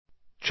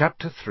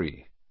Chapter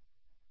 3.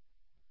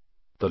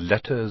 The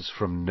Letters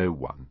from No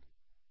One.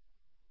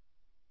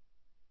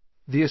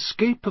 The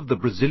escape of the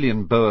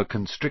Brazilian boa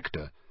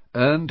constrictor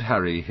earned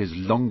Harry his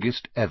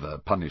longest ever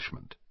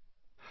punishment.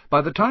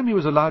 By the time he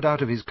was allowed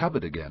out of his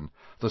cupboard again,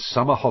 the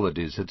summer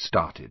holidays had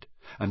started,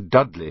 and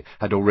Dudley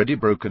had already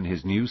broken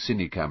his new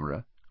cine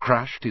camera,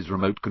 crashed his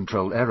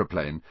remote-control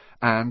aeroplane,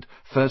 and,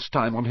 first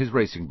time on his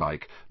racing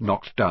bike,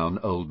 knocked down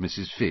old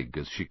Mrs. Figg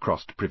as she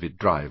crossed Privet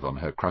Drive on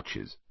her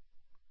crutches.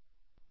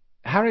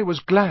 Harry was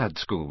glad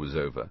school was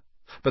over,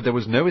 but there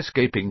was no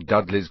escaping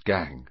Dudley's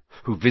gang,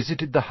 who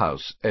visited the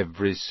house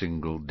every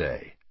single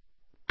day.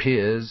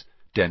 Piers,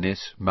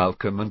 Dennis,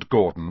 Malcolm, and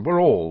Gordon were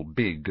all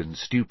big and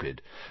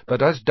stupid,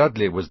 but as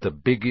Dudley was the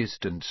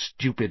biggest and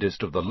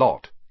stupidest of the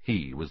lot,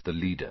 he was the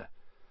leader.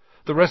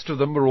 The rest of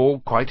them were all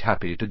quite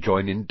happy to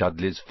join in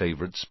Dudley's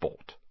favourite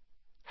sport,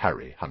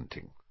 Harry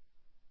hunting.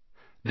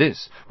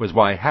 This was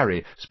why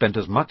Harry spent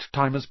as much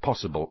time as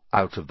possible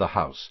out of the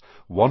house,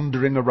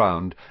 wandering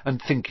around and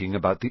thinking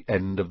about the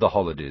end of the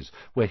holidays,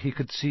 where he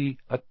could see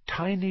a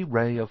tiny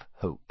ray of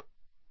hope.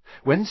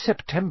 When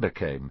September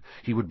came,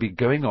 he would be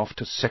going off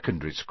to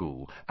secondary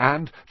school,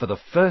 and, for the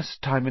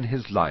first time in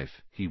his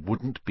life, he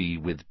wouldn't be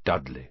with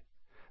Dudley.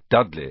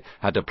 Dudley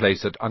had a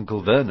place at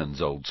Uncle Vernon's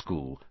old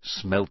school,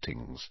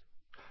 Smeltings.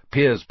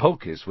 Piers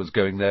Polkiss was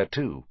going there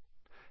too.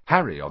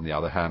 Harry, on the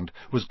other hand,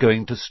 was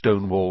going to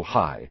Stonewall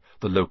High,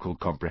 the local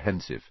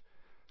comprehensive.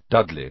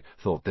 Dudley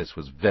thought this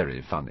was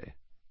very funny.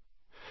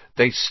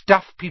 "They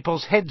stuff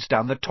people's heads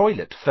down the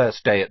toilet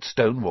first day at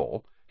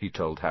Stonewall," he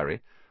told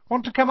Harry.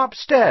 "Want to come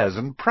upstairs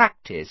and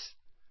practice?"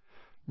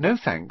 "No,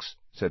 thanks,"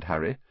 said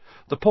Harry.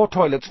 "The poor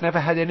toilet's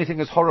never had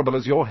anything as horrible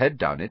as your head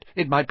down it.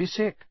 It might be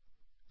sick."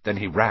 Then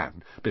he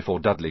ran, before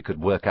Dudley could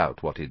work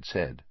out what he'd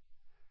said.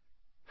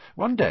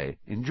 One day,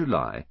 in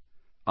July,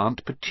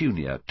 Aunt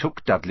Petunia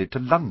took Dudley to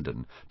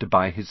London to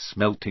buy his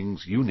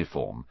Smeltings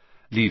uniform,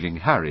 leaving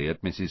Harry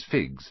at Mrs.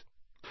 Figg's.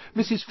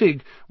 Mrs.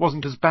 Figg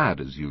wasn't as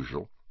bad as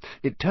usual.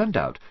 It turned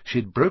out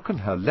she'd broken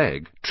her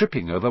leg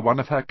tripping over one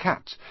of her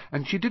cats,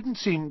 and she didn't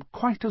seem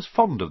quite as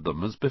fond of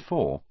them as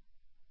before.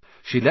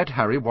 She let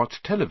Harry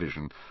watch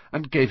television,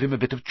 and gave him a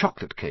bit of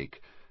chocolate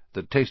cake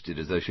that tasted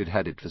as though she'd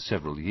had it for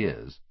several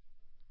years.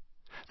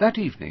 That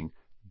evening,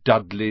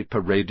 Dudley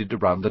paraded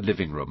around the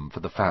living room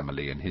for the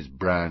family in his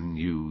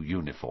brand-new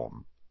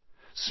uniform.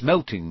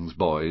 Smeltings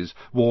boys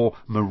wore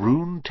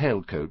maroon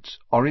tailcoats,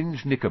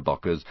 orange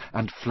knickerbockers,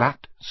 and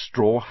flat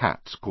straw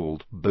hats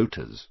called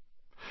boaters.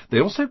 They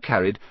also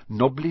carried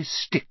knobbly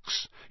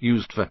sticks,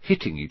 used for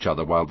hitting each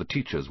other while the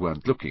teachers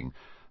weren't looking.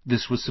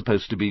 This was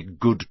supposed to be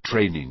good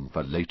training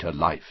for later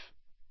life.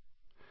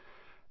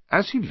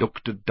 As he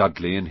looked at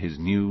Dudley in his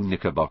new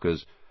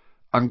knickerbockers,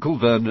 Uncle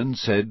Vernon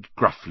said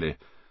gruffly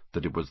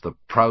that it was the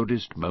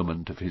proudest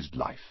moment of his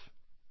life.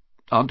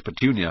 Aunt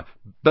Petunia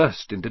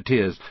burst into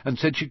tears and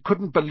said she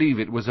couldn't believe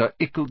it was her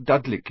ickle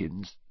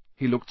Dudleykins.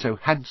 He looked so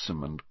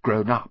handsome and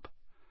grown up.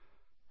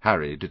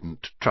 Harry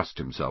didn't trust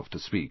himself to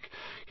speak.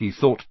 He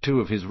thought 2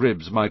 of his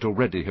ribs might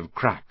already have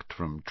cracked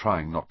from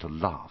trying not to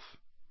laugh.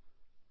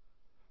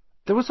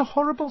 There was a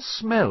horrible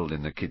smell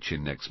in the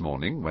kitchen next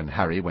morning when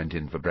Harry went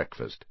in for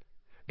breakfast.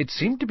 It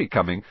seemed to be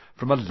coming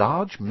from a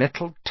large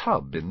metal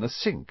tub in the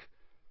sink.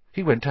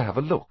 He went to have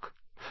a look.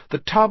 The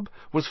tub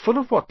was full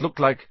of what looked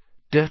like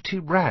dirty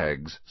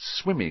rags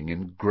swimming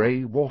in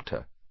grey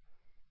water.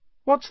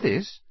 "What's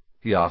this?"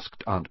 he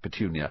asked Aunt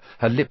Petunia.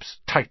 Her lips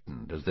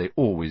tightened, as they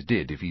always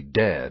did if he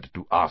dared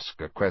to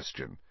ask a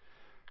question.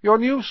 "Your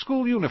new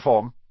school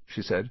uniform,"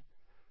 she said.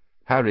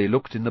 Harry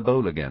looked in the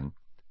bowl again.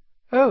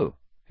 "Oh,"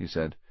 he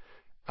said,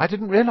 "I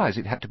didn't realize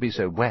it had to be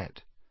so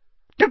wet."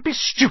 "Don't be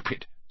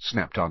stupid!"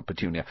 snapped Aunt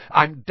Petunia.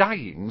 "I'm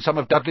dyeing some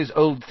of Dudley's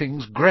old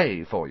things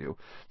grey for you.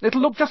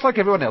 It'll look just like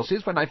everyone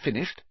else's when I've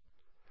finished."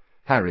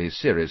 Harry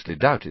seriously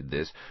doubted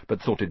this,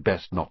 but thought it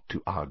best not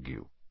to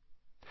argue.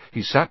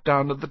 He sat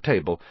down at the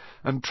table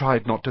and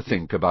tried not to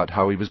think about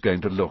how he was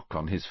going to look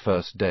on his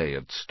first day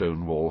at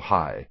Stonewall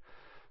High,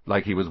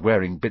 like he was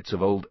wearing bits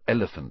of old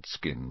elephant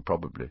skin,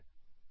 probably.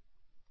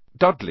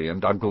 Dudley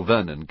and Uncle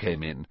Vernon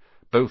came in,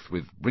 both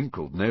with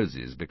wrinkled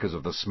noses because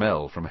of the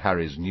smell from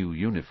Harry's new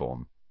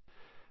uniform.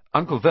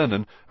 Uncle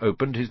Vernon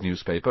opened his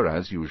newspaper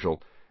as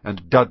usual,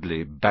 and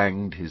Dudley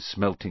banged his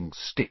smelting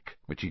stick,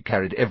 which he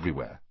carried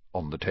everywhere,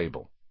 on the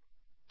table.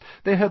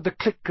 They heard the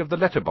click of the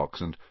letterbox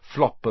and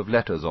flop of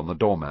letters on the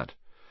doormat.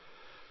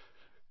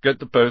 "Get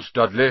the post,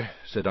 Dudley,"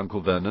 said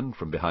Uncle Vernon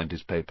from behind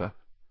his paper.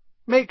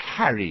 "Make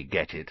Harry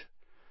get it."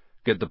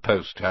 "Get the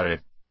post, Harry."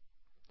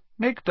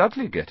 "Make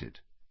Dudley get it."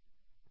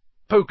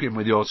 "Poke him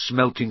with your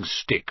smelting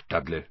stick,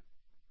 Dudley."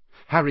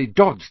 Harry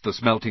dodged the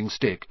smelting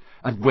stick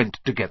and went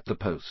to get the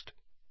post.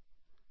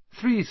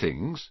 3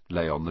 things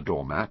lay on the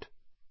doormat: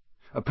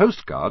 a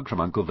postcard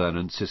from Uncle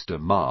Vernon's sister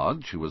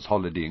Marge, who was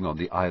holidaying on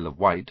the Isle of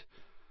Wight,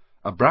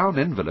 a brown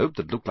envelope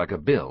that looked like a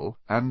bill,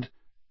 and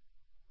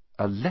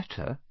a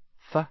letter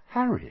for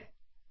Harry.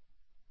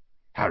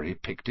 Harry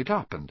picked it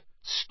up and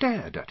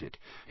stared at it,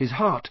 his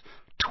heart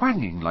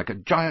twanging like a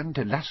giant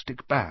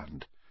elastic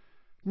band.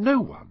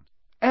 No one,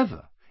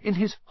 ever, in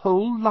his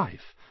whole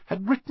life,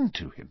 had written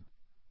to him.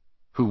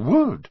 Who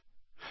would?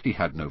 He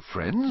had no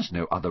friends,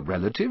 no other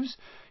relatives.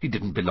 He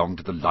didn't belong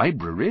to the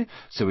library,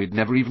 so he'd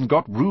never even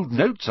got rude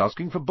notes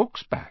asking for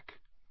books back.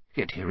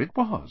 Yet here it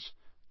was,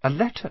 a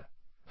letter,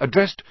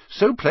 addressed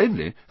so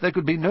plainly there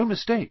could be no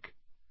mistake.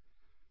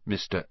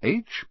 Mr.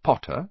 H.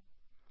 Potter,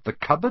 The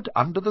Cupboard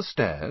Under the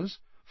Stairs,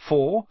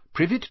 4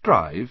 Privet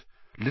Drive,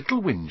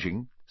 Little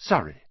Whinging,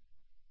 Surrey.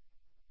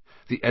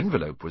 The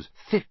envelope was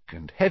thick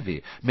and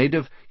heavy, made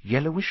of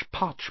yellowish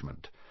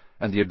parchment,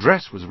 and the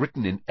address was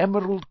written in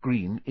emerald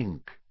green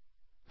ink.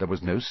 There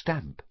was no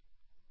stamp.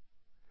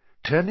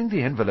 Turning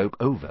the envelope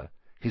over,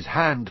 his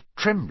hand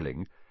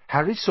trembling,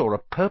 Harry saw a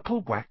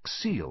purple wax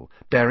seal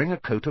bearing a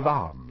coat of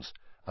arms,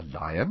 a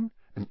lion,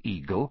 an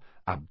eagle,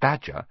 a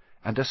badger,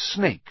 and a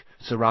snake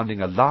surrounding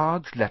a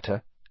large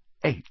letter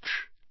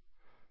H.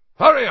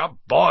 "Hurry up,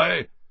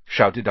 boy!"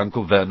 shouted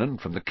Uncle Vernon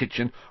from the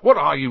kitchen. "What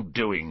are you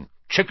doing?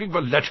 Checking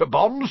for letter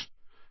bombs?"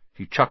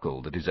 He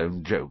chuckled at his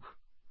own joke.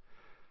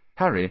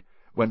 Harry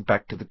went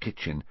back to the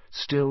kitchen,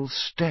 still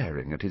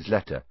staring at his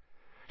letter.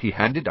 He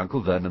handed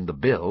Uncle Vernon the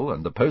bill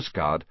and the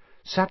postcard,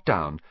 sat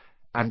down,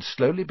 and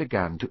slowly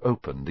began to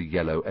open the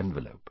yellow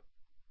envelope.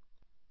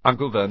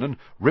 Uncle Vernon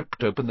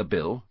ripped open the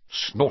bill,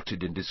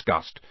 snorted in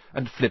disgust,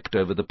 and flipped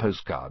over the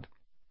postcard.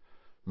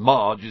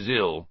 "Marge is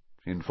ill,"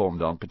 he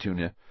informed Aunt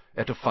Petunia,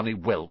 "at a funny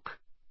whelk."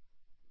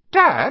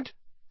 "Dad,"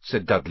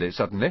 said Dudley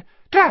suddenly,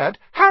 "Dad,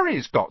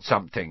 Harry's got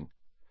something."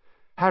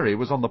 Harry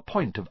was on the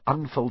point of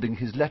unfolding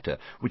his letter,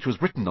 which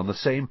was written on the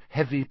same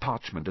heavy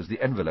parchment as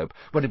the envelope,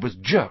 when it was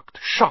jerked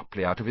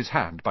sharply out of his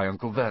hand by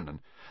Uncle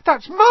Vernon.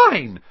 "That's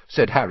mine,"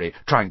 said Harry,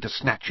 trying to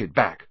snatch it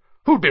back.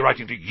 "Who'll be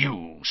writing to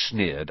you?"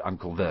 sneered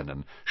Uncle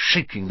Vernon,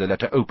 shaking the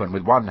letter open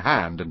with one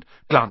hand and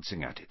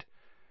glancing at it.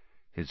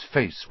 His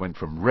face went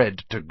from red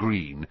to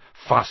green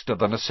faster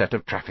than a set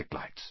of traffic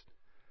lights.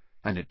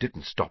 And it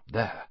didn't stop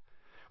there.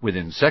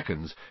 Within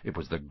seconds it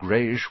was the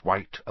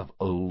greyish-white of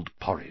old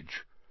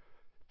porridge.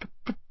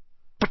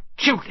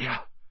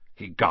 "Petunia!"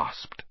 he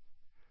gasped.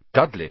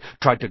 Dudley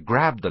tried to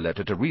grab the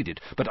letter to read it,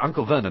 but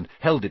Uncle Vernon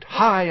held it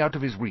high out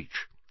of his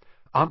reach.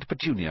 Aunt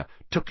Petunia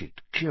took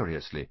it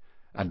curiously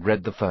and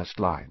read the first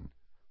line.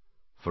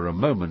 For a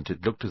moment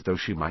it looked as though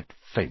she might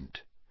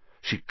faint.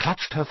 She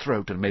clutched her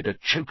throat and made a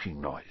choking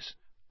noise.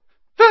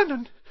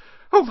 "Vernon!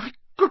 Oh, my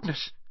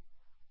goodness!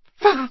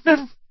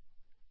 Vernon!"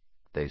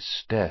 They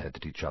stared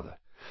at each other,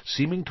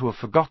 seeming to have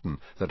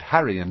forgotten that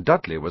Harry and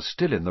Dudley were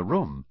still in the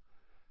room.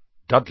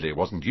 Dudley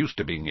wasn't used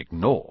to being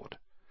ignored.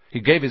 He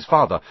gave his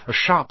father a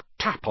sharp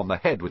tap on the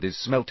head with his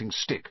smelting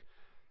stick.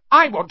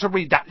 "I want to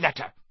read that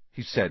letter,"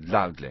 he said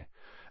loudly.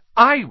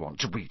 "I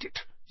want to read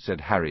it," said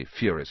Harry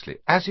furiously,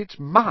 "as it's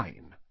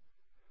mine."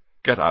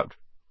 "Get out,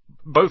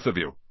 both of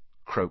you,"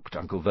 croaked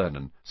Uncle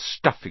Vernon,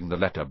 stuffing the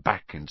letter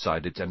back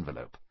inside its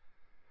envelope.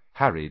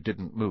 Harry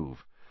didn't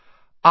move.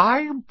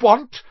 "I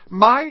want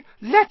my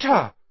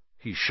letter!"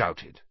 he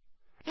shouted.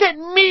 "Let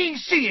me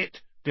see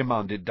it!"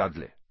 demanded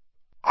Dudley.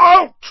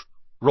 "Out!"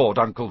 roared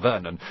Uncle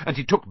Vernon, and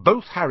he took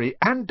both Harry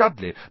and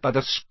Dudley by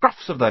the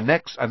scruffs of their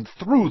necks and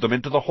threw them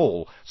into the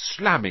hall,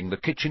 slamming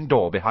the kitchen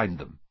door behind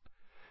them.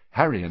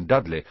 Harry and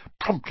Dudley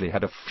promptly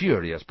had a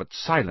furious but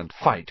silent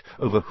fight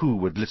over who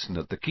would listen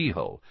at the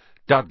keyhole.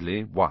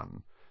 Dudley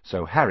won,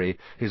 so Harry,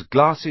 his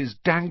glasses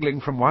dangling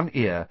from one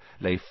ear,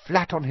 lay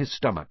flat on his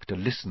stomach to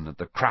listen at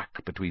the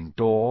crack between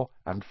door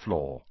and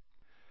floor.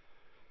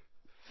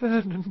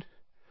 "Vernon,"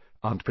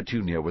 Aunt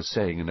Petunia was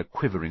saying in a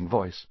quivering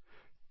voice,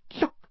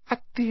 "look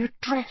at the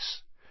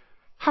address.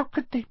 How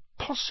could they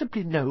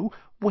possibly know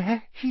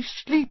where he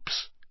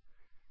sleeps?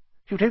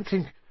 You don't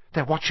think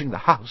they're watching the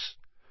house?"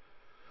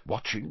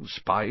 "Watching,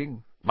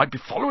 spying, might be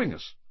following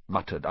us,"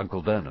 muttered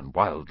Uncle Vernon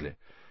wildly.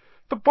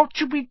 "But what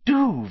should we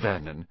do,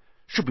 Vernon?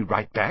 Should we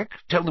write back,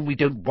 tell them we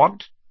don't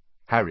want—"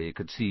 Harry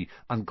could see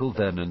Uncle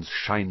Vernon's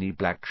shiny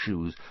black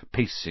shoes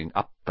pacing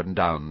up and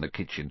down the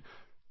kitchen.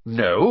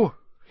 "No,"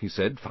 he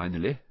said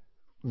finally.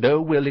 "No,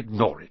 we'll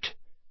ignore it.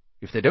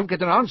 If they don't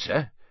get an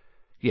answer,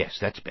 yes,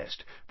 that's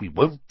best. We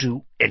won't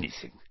do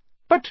anything."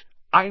 "But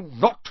I'm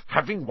not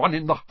having one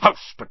in the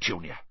house,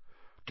 Petunia.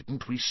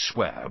 Didn't we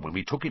swear when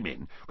we took him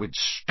in we'd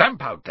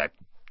stamp out that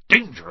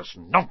dangerous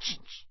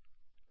nonsense?"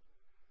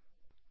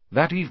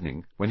 That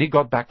evening, when he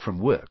got back from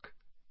work,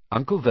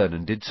 Uncle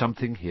Vernon did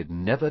something he had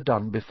never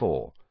done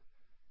before.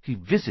 He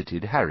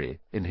visited Harry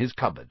in his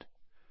cupboard.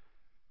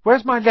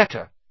 "Where's my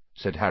letter?"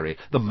 said Harry,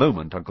 the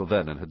moment Uncle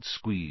Vernon had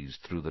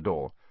squeezed through the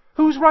door.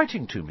 "Who's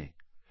writing to me?"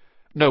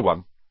 "No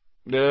one.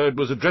 It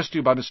was addressed to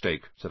you by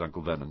mistake," said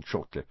Uncle Vernon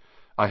shortly.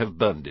 "I have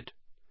burned it."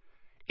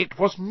 "It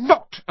was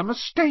not a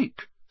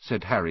mistake,"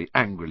 said Harry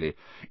angrily.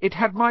 "It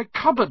had my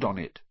cupboard on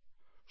it."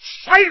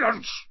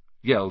 "Silence!"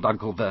 yelled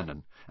Uncle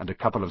Vernon, and a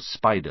couple of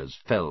spiders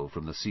fell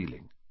from the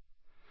ceiling.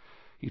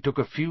 He took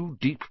a few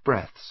deep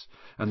breaths,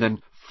 and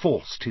then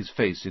forced his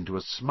face into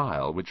a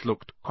smile which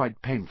looked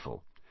quite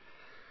painful.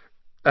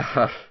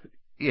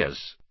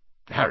 "Yes,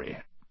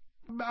 Harry,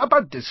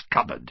 about this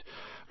cupboard.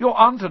 Your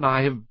aunt and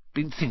I have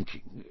been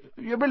thinking.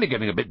 You're really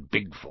getting a bit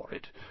big for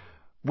it.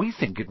 We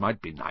think it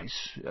might be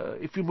nice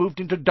if you moved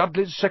into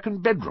Dudley's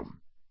second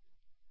bedroom."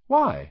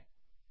 "Why?"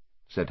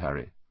 said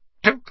Harry.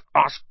 "Don't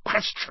ask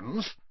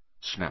questions,"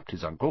 snapped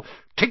his uncle.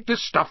 "Take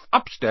this stuff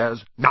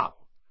upstairs now."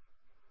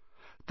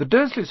 The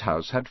Dursleys'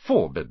 house had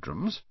 4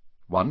 bedrooms,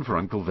 one for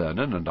Uncle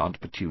Vernon and Aunt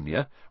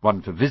Petunia,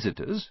 one for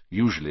visitors,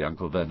 usually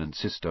Uncle Vernon's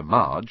sister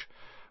Marge,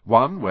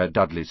 one where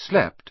Dudley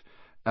slept,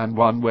 and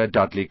one where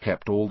Dudley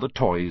kept all the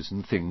toys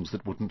and things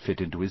that wouldn't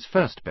fit into his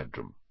first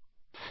bedroom.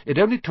 It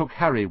only took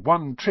Harry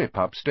 1 trip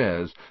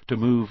upstairs to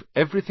move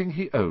everything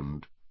he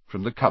owned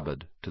from the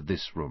cupboard to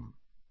this room.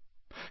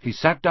 He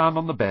sat down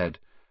on the bed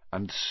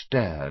and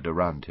stared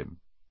around him.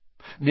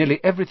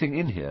 Nearly everything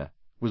in here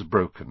was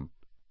broken.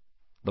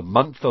 The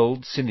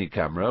month-old cine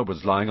camera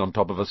was lying on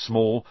top of a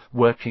small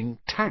working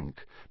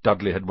tank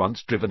Dudley had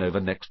once driven over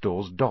next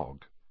door's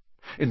dog.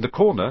 In the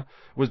corner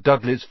was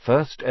Dudley's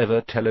first ever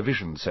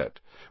television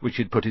set, which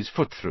he'd put his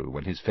foot through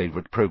when his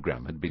favourite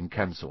programme had been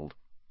cancelled.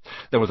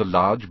 There was a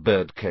large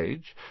bird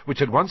cage, which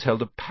had once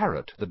held a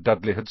parrot that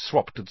Dudley had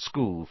swapped at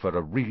school for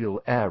a real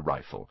air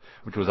rifle,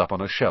 which was up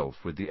on a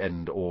shelf with the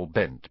end all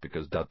bent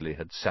because Dudley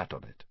had sat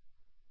on it.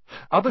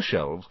 Other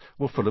shelves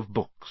were full of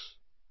books.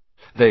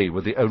 They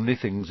were the only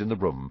things in the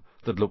room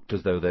that looked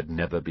as though they'd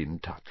never been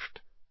touched.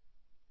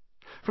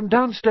 From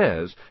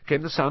downstairs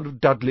came the sound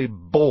of Dudley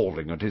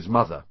bawling at his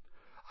mother.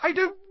 "I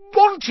don't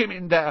want him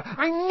in there!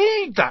 I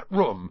need that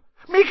room!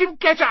 Make him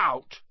get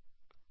out!"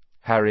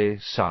 Harry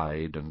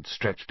sighed and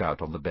stretched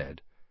out on the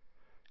bed.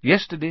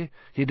 Yesterday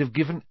he'd have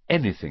given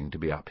anything to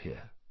be up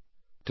here.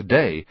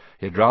 Today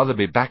he'd rather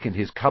be back in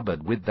his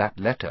cupboard with that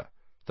letter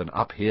than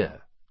up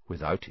here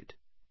without it.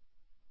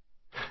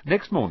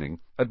 Next morning,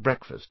 at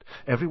breakfast,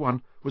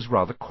 everyone was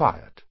rather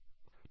quiet.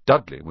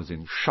 Dudley was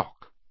in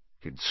shock.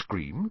 He'd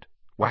screamed,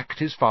 whacked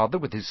his father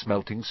with his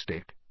smelting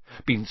stick,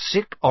 been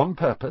sick on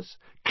purpose,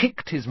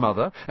 kicked his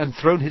mother, and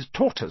thrown his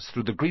tortoise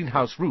through the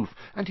greenhouse roof,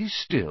 and he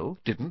still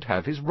didn't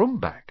have his room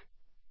back.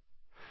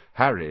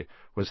 Harry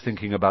was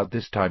thinking about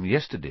this time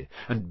yesterday,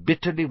 and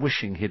bitterly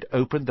wishing he'd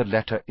opened the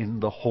letter in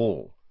the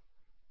hall.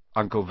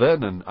 Uncle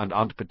Vernon and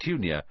Aunt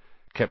Petunia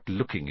kept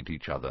looking at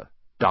each other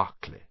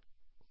darkly.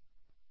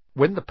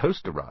 When the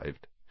post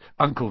arrived,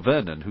 Uncle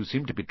Vernon, who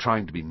seemed to be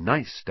trying to be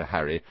nice to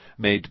Harry,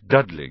 made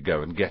Dudley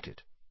go and get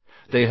it.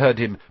 They heard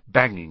him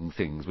banging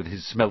things with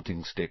his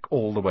smelting stick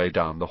all the way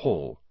down the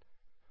hall.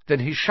 Then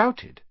he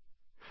shouted,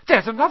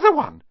 "There's another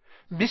one!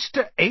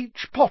 Mr.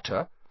 H.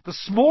 Potter, the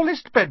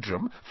smallest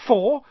bedroom,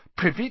 4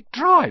 Privet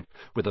Drive!"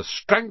 With a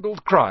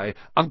strangled cry,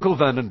 Uncle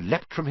Vernon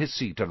leapt from his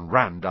seat and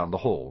ran down the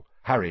hall,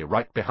 Harry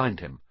right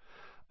behind him.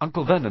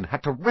 Uncle Vernon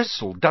had to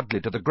wrestle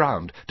Dudley to the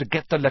ground to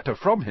get the letter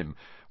from him,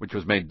 which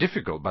was made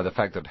difficult by the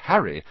fact that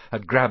Harry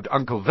had grabbed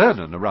Uncle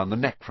Vernon around the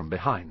neck from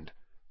behind.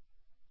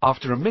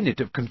 After a minute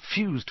of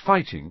confused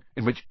fighting,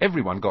 in which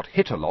everyone got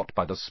hit a lot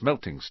by the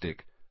smelting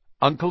stick,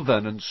 Uncle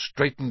Vernon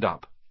straightened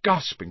up,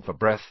 gasping for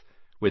breath,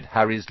 with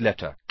Harry's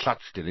letter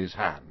clutched in his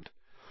hand.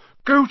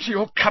 "Go to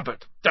your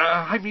cupboard,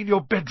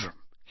 your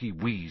bedroom," he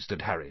wheezed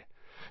at Harry.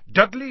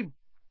 "Dudley,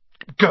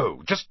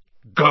 go, just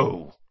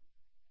go."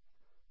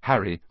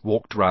 Harry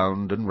walked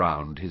round and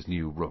round his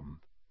new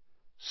room.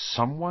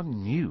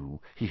 Someone knew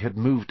he had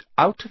moved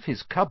out of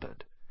his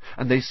cupboard,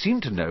 and they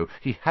seemed to know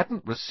he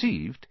hadn't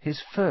received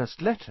his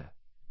first letter.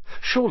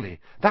 Surely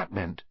that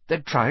meant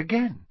they'd try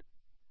again.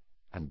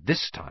 And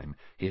this time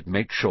he'd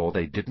make sure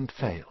they didn't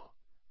fail.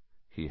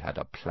 He had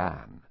a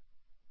plan.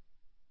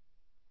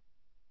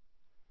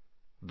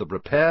 The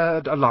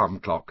repaired alarm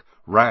clock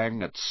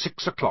rang at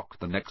 6 o'clock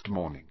the next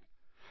morning.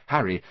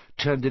 Harry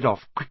turned it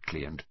off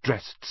quickly and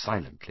dressed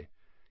silently.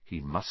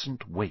 He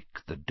mustn't wake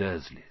the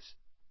Dursleys.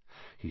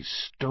 He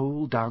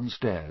stole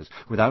downstairs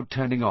without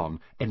turning on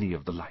any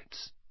of the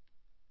lights.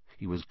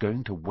 He was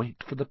going to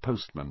wait for the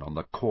postman on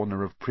the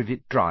corner of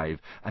Privet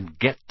Drive and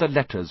get the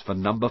letters for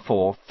number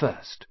 4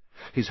 first.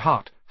 His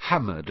heart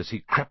hammered as he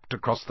crept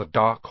across the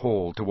dark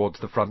hall towards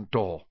the front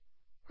door.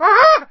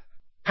 "Ah!"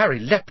 Harry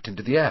leapt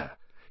into the air.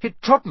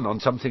 He'd trodden on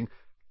something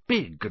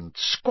big and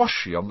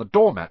squashy on the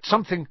doormat,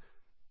 something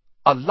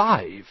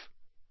alive.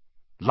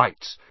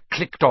 Lights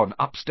clicked on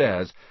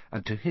upstairs,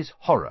 and to his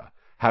horror,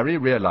 Harry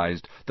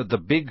realized that the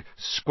big,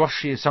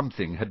 squashy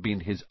something had been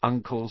his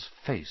uncle's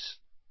face.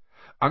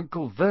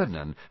 Uncle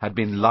Vernon had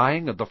been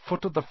lying at the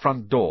foot of the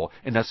front door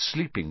in a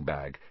sleeping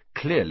bag,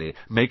 clearly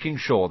making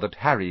sure that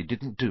Harry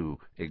didn't do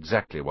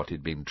exactly what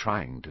he'd been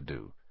trying to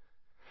do.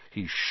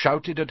 He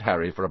shouted at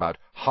Harry for about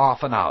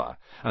half an hour,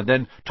 and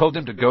then told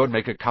him to go and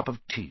make a cup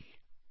of tea.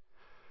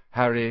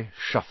 Harry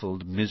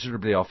shuffled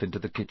miserably off into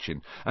the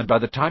kitchen, and by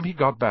the time he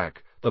got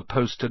back, the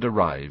post had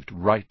arrived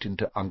right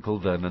into Uncle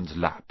Vernon's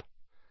lap.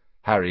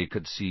 Harry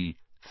could see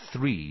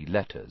 3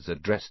 letters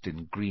addressed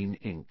in green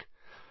ink.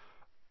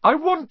 "I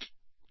want—"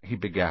 he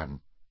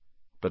began,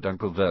 but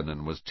Uncle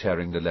Vernon was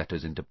tearing the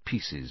letters into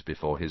pieces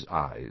before his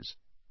eyes.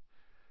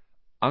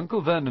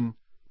 Uncle Vernon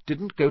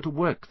didn't go to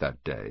work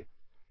that day.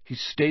 He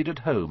stayed at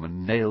home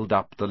and nailed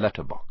up the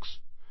letterbox.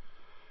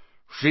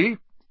 "See,"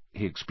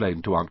 he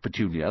explained to Aunt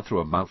Petunia through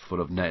a mouthful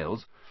of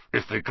nails,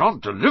 "if they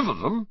can't deliver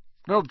them,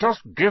 they'll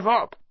just give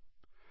up."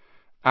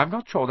 "I'm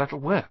not sure that'll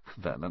work,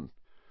 Vernon."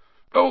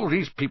 "Oh,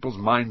 these people's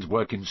minds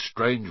work in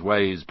strange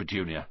ways,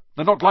 Petunia.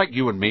 They're not like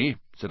you and me,"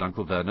 said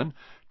Uncle Vernon,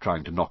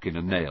 trying to knock in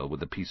a nail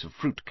with a piece of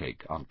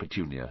fruit-cake Aunt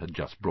Petunia had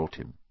just brought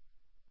him.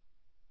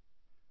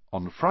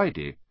 On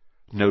Friday,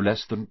 no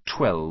less than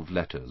 12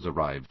 letters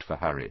arrived for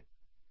Harry.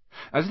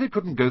 As they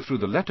couldn't go through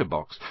the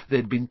letter-box, they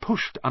had been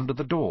pushed under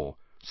the door,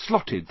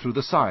 slotted through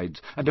the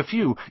sides, and a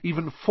few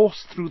even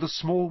forced through the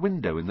small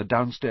window in the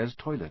downstairs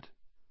toilet.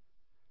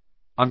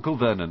 Uncle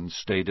Vernon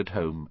stayed at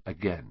home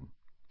again.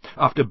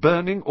 After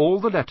burning all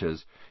the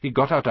letters, he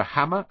got out a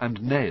hammer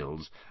and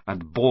nails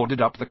and boarded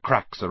up the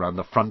cracks around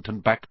the front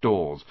and back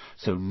doors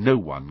so no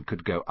one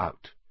could go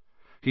out.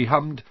 He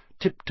hummed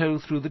Tiptoe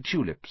Through the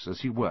Tulips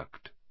as he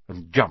worked,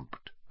 and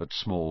jumped at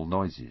small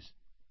noises.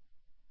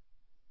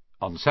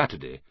 On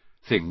Saturday,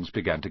 things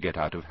began to get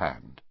out of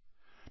hand.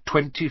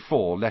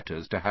 24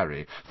 letters to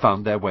Harry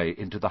found their way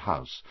into the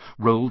house,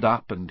 rolled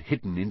up and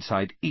hidden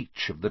inside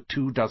each of the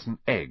 24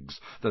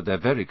 eggs that their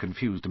very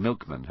confused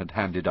milkman had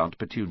handed Aunt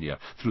Petunia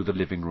through the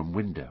living-room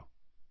window.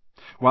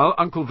 While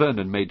Uncle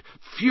Vernon made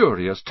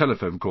furious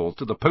telephone calls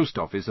to the post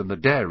office and the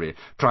dairy,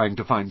 trying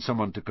to find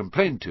someone to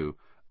complain to,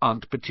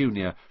 Aunt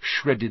Petunia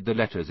shredded the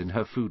letters in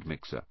her food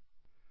mixer.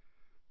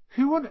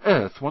 "Who on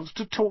earth wants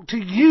to talk to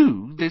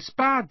you this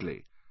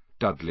badly?"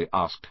 Dudley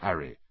asked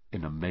Harry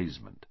in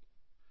amazement.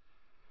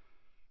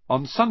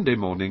 On Sunday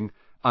morning,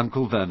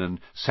 Uncle Vernon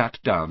sat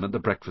down at the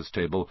breakfast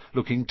table,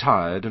 looking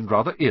tired and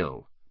rather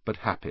ill, but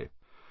happy.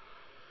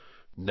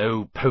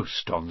 "No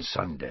post on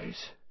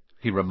Sundays,"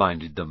 he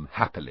reminded them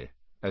happily,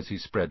 as he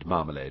spread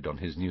marmalade on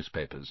his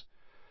newspapers.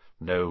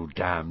 "No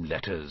damn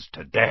letters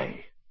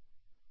today."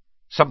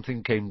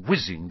 Something came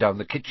whizzing down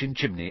the kitchen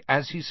chimney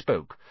as he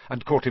spoke,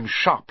 and caught him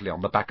sharply on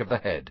the back of the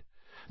head.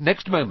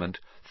 Next moment,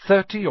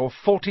 30 or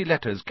 40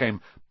 letters came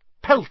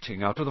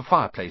pelting out of the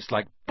fireplace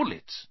like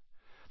bullets.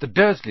 The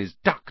Dursleys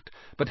ducked,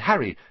 but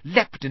Harry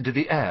leapt into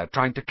the air,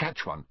 trying to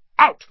catch one.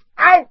 "Out!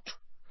 Out!"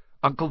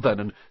 Uncle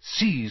Vernon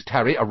seized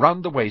Harry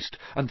around the waist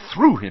and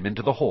threw him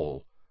into the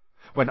hall.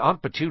 When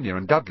Aunt Petunia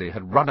and Dudley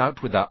had run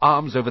out with their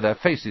arms over their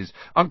faces,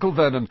 Uncle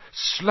Vernon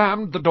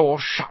slammed the door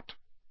shut.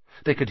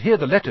 They could hear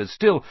the letters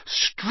still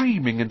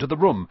streaming into the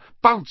room,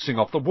 bouncing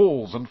off the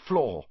walls and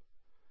floor.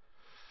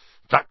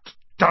 "That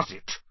does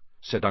it,"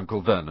 said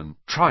Uncle Vernon,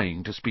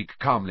 trying to speak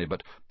calmly,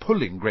 but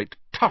pulling great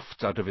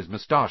tufts out of his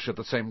moustache at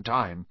the same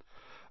time.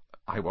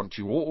 "I want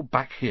you all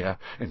back here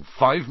in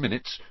 5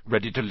 minutes,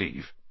 ready to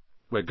leave.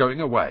 We're going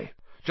away.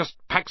 Just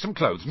pack some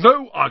clothes.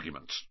 No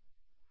arguments."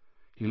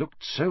 He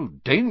looked so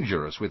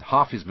dangerous with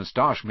half his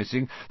moustache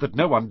missing that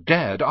no one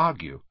dared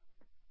argue.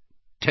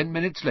 10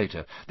 minutes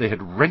later they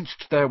had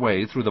wrenched their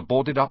way through the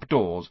boarded-up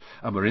doors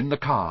and were in the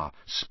car,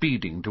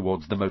 speeding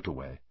towards the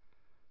motorway.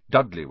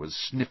 Dudley was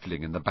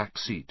sniffling in the back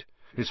seat.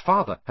 His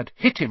father had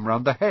hit him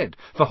round the head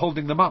for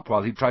holding them up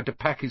while he tried to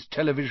pack his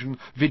television,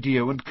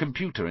 video, and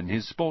computer in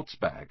his sports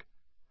bag.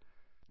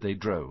 They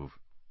drove.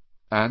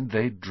 And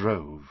they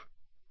drove.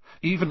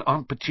 Even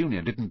Aunt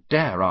Petunia didn't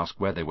dare ask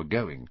where they were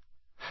going.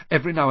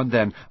 Every now and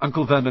then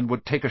Uncle Vernon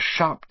would take a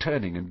sharp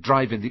turning and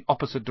drive in the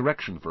opposite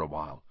direction for a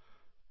while.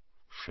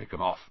 "Shake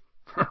 'em off!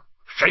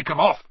 Shake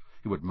 'em off!"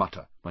 he would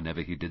mutter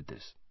whenever he did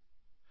this.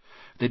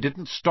 They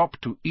didn't stop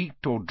to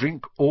eat or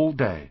drink all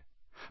day.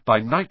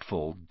 By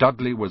nightfall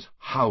Dudley was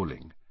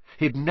howling.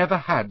 He'd never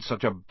had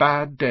such a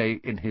bad day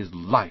in his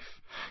life.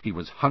 He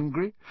was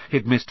hungry,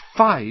 he'd missed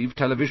 5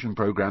 television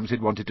programs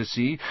he'd wanted to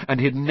see,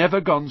 and he'd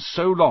never gone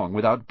so long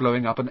without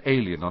blowing up an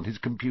alien on his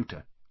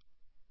computer.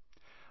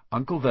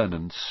 Uncle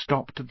Vernon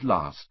stopped at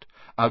last,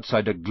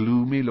 outside a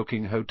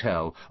gloomy-looking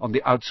hotel on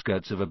the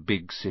outskirts of a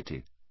big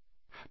city.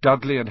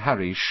 Dudley and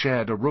Harry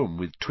shared a room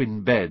with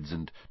twin beds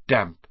and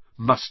damp,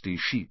 musty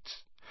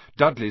sheets.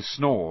 Dudley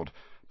snored,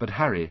 but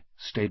Harry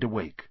stayed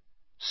awake,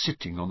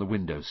 sitting on the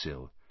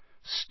window-sill,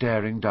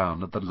 staring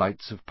down at the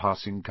lights of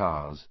passing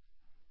cars,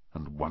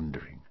 and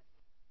wondering.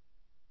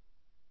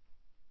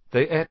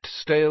 They ate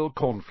stale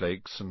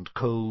cornflakes and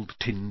cold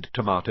tinned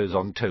tomatoes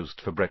on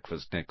toast for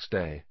breakfast next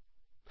day.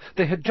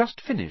 They had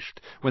just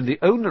finished when the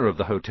owner of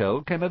the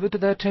hotel came over to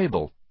their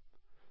table.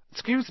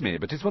 "Excuse me,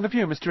 but is one of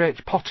you Mr.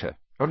 H. Potter?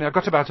 Only I've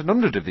got about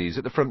 100 of these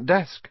at the front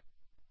desk."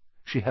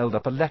 She held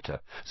up a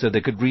letter so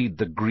they could read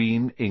the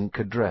green ink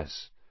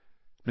address.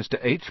 Mr.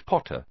 H.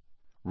 Potter,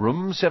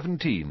 Room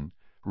 17,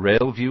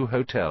 Railview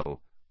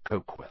Hotel,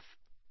 Cokeworth.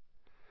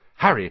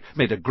 Harry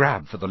made a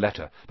grab for the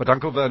letter, but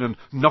Uncle Vernon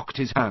knocked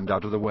his hand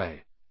out of the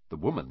way. The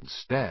woman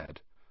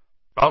stared.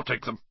 "I'll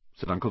take them,"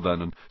 said Uncle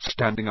Vernon,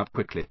 standing up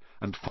quickly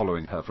and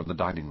following her from the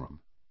dining-room.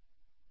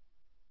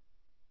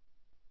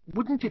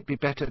 "Wouldn't it be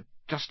better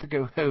just to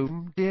go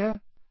home,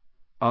 dear?"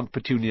 Aunt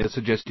Petunia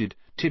suggested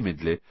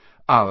timidly,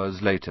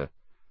 hours later,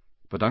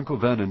 but Uncle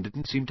Vernon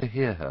didn't seem to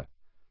hear her.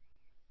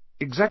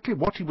 Exactly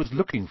what he was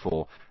looking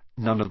for,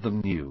 none of them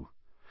knew.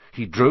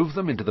 He drove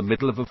them into the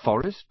middle of a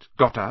forest,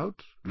 got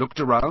out, looked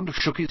around,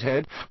 shook his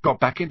head, got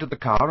back into the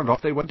car, and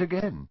off they went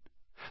again.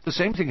 The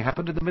same thing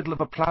happened in the middle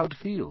of a ploughed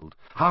field,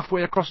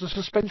 halfway across a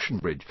suspension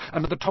bridge,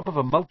 and at the top of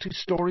a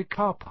multi-story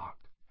car park.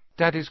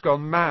 "Daddy's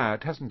gone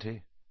mad, hasn't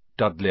he?"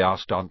 Dudley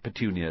asked Aunt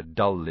Petunia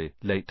dully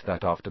late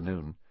that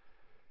afternoon.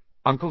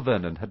 Uncle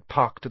Vernon had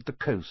parked at the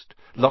coast,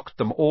 locked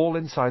them all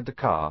inside the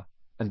car,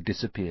 and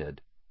disappeared.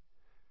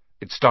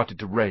 It started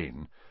to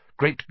rain.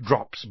 Great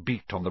drops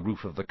beat on the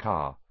roof of the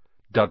car.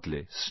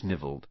 Dudley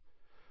snivelled.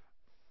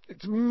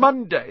 "It's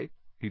Monday,"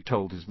 he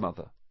told his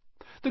mother.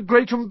 "The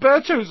Great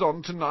Umberto's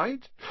on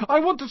tonight.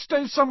 I want to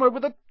stay somewhere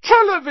with a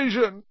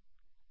television."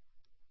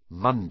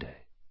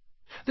 Monday.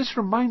 This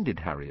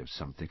reminded Harry of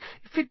something.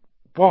 If it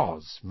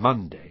was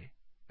Monday,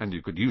 and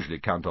you could usually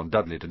count on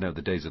Dudley to know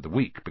the days of the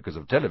week because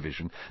of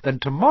television, then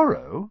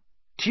tomorrow,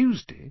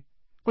 Tuesday,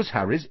 was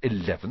Harry's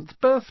 11th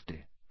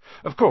birthday.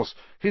 Of course,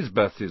 his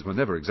birthdays were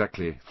never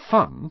exactly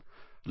fun.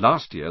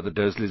 Last year the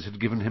Dursleys had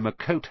given him a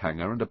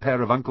coat-hanger and a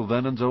pair of Uncle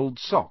Vernon's old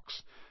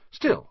socks.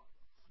 Still,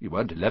 you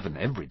weren't 11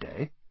 every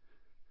day.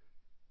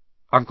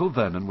 Uncle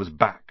Vernon was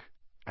back,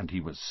 and he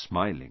was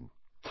smiling.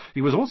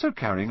 He was also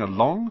carrying a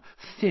long,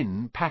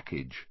 thin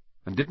package,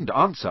 and didn't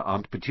answer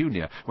Aunt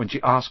Petunia when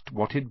she asked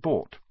what he'd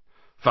bought.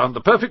 "Found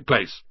the perfect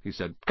place," he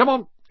said. "Come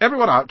on,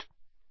 everyone out."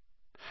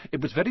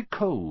 It was very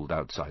cold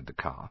outside the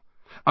car.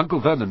 Uncle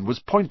Vernon was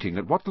pointing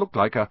at what looked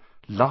like a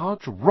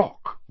large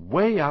rock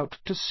way out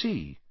to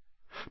sea.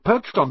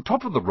 Perched on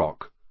top of the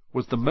rock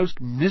was the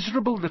most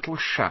miserable little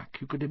shack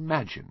you could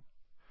imagine.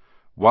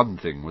 One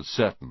thing was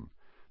certain.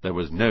 There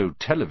was no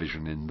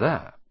television in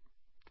there.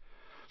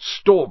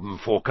 "Storm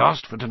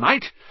forecast for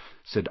tonight,"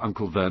 said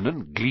Uncle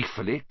Vernon,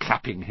 gleefully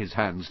clapping his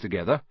hands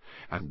together,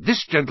 "and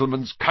this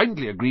gentleman's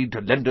kindly agreed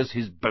to lend us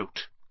his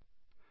boat."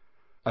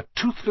 A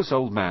toothless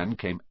old man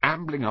came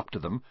ambling up to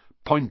them,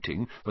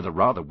 pointing, with a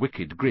rather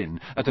wicked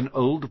grin, at an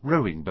old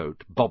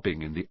rowing-boat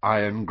bobbing in the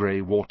iron-grey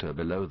water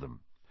below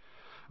them.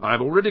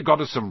 "I've already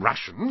got us some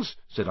rations,"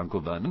 said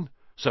Uncle Vernon,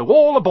 "so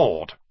all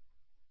aboard."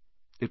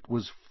 It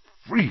was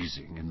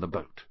freezing in the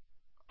boat.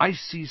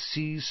 Icy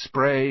sea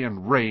spray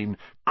and rain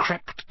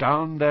crept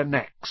down their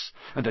necks,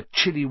 and a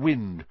chilly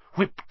wind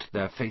whipped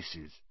their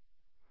faces.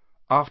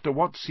 After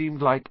what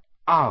seemed like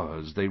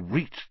hours they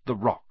reached the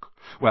rock,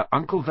 where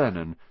Uncle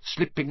Vernon,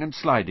 slipping and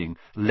sliding,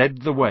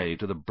 led the way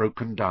to the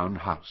broken-down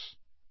house.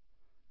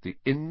 The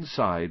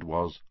inside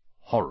was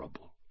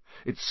horrible.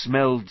 It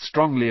smelled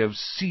strongly of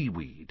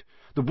seaweed.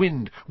 The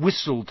wind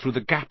whistled through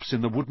the gaps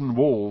in the wooden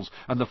walls,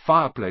 and the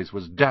fireplace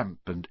was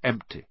damp and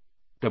empty.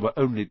 There were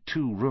only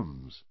 2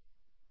 rooms.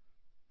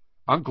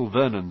 Uncle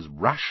Vernon's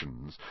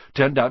rations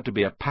turned out to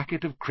be a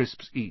packet of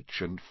crisps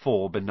each and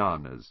 4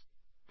 bananas.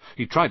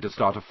 He tried to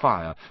start a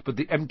fire, but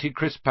the empty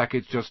crisp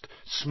packets just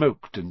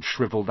smoked and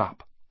shriveled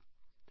up.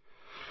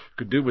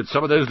 "Could do with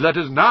some of those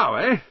letters now,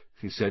 eh?"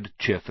 he said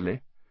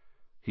cheerfully.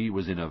 He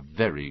was in a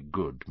very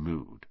good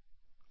mood.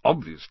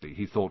 Obviously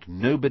he thought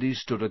nobody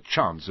stood a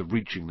chance of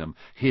reaching them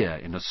here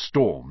in a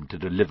storm to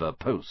deliver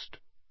post.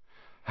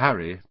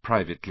 Harry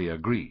privately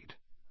agreed,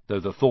 though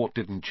the thought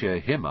didn't cheer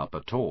him up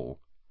at all.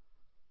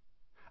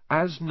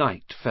 As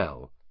night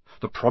fell,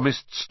 the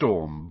promised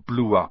storm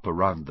blew up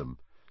around them.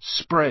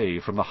 Spray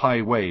from the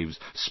high waves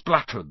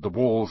splattered the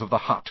walls of the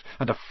hut,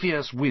 and a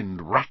fierce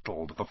wind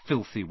rattled the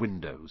filthy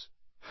windows.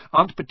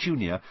 Aunt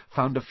Petunia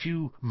found a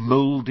few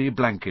mouldy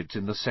blankets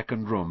in the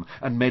second room,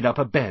 and made up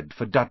a bed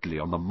for Dudley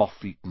on the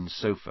moth-eaten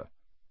sofa.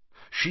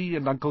 She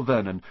and Uncle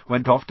Vernon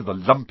went off to the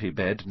lumpy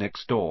bed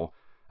next door,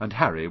 and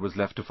Harry was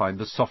left to find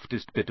the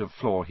softest bit of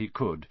floor he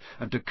could,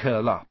 and to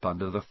curl up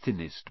under the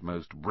thinnest,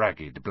 most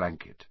ragged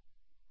blanket.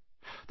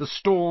 The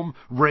storm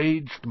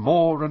raged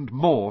more and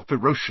more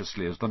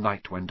ferociously as the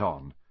night went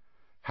on.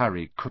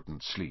 Harry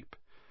couldn't sleep.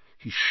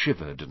 He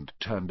shivered and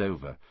turned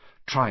over,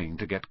 trying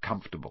to get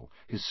comfortable,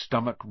 his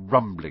stomach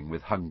rumbling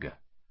with hunger.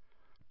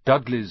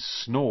 Dudley's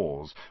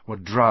snores were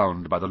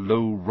drowned by the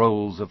low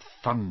rolls of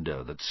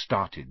thunder that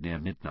started near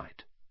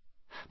midnight.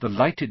 The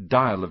lighted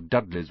dial of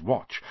Dudley's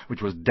watch,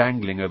 which was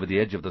dangling over the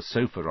edge of the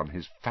sofa on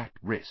his fat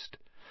wrist,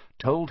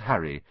 told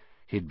Harry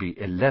he'd be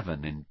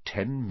 11 in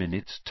 10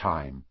 minutes'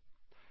 time.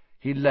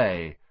 He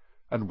lay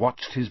and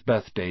watched his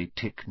birthday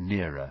tick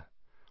nearer,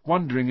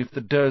 wondering if the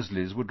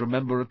Dursleys would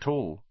remember at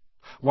all,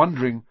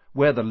 wondering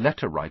where the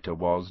letter-writer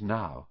was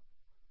now.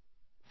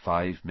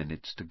 5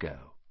 minutes to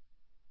go.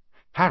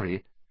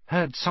 Harry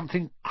heard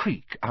something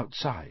creak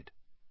outside.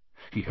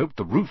 He hoped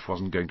the roof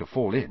wasn't going to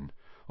fall in,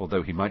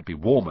 although he might be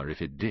warmer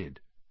if it did.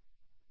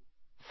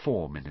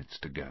 4 minutes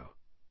to go.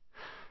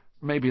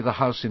 Maybe the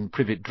house in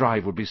Privet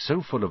Drive would be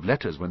so full of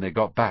letters when they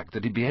got back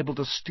that he'd be able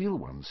to steal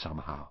one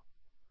somehow.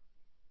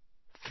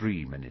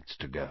 3 minutes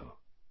to go.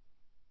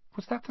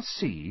 Was that the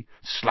sea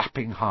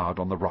slapping hard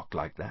on the rock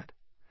like that?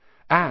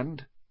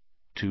 And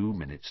 2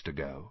 minutes to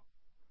go.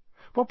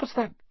 What was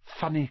that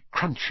funny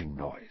crunching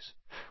noise?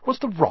 Was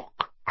the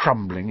rock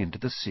crumbling into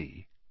the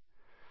sea?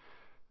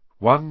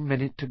 1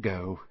 minute to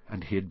go,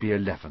 and he'd be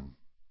 11.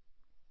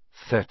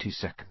 30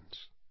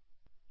 seconds.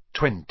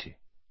 20.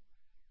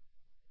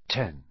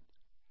 10.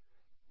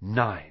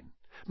 9.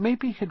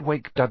 Maybe he'd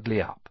wake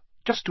Dudley up,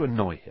 just to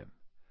annoy him.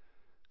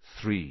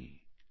 3,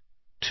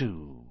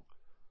 2,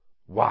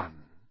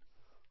 1.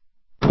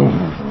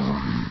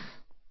 Boom!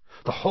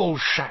 The whole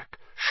shack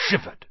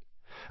shivered,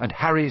 and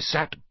Harry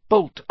sat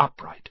bolt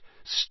upright,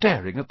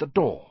 staring at the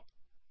door.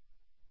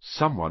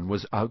 Someone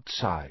was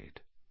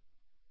outside,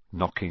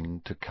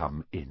 knocking to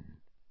come in.